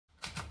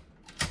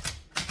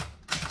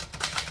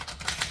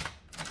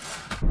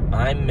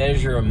I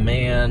measure a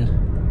man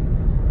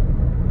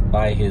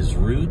by his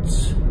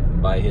roots,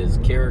 by his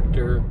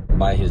character,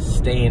 by his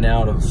staying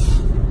out of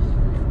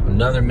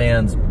another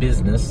man's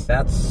business.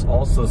 That's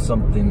also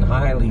something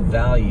highly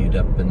valued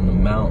up in the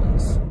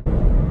mountains.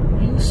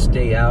 You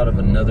stay out of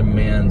another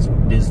man's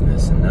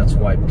business, and that's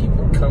why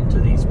people come to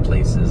these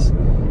places,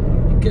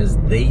 because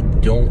they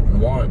don't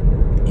want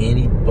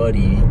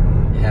anybody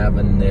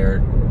having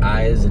their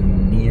eyes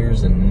and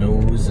ears and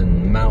nose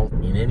and mouth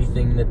in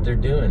anything that they're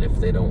doing if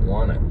they don't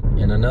want it.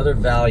 And another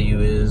value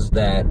is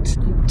that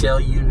until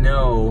you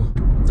know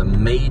the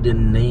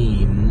maiden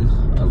name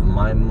of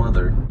my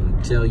mother,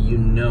 until you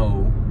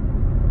know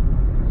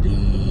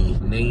the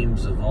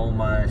names of all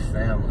my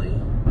family,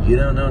 you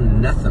don't know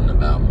nothing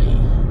about me.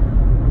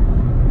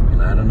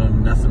 And I don't know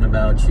nothing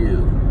about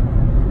you.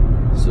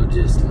 So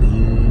just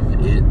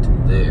leave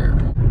it there.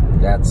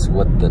 That's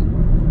what the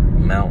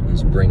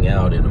mountains bring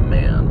out in a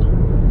man.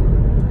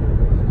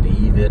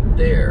 Leave it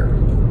there,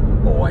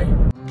 boy.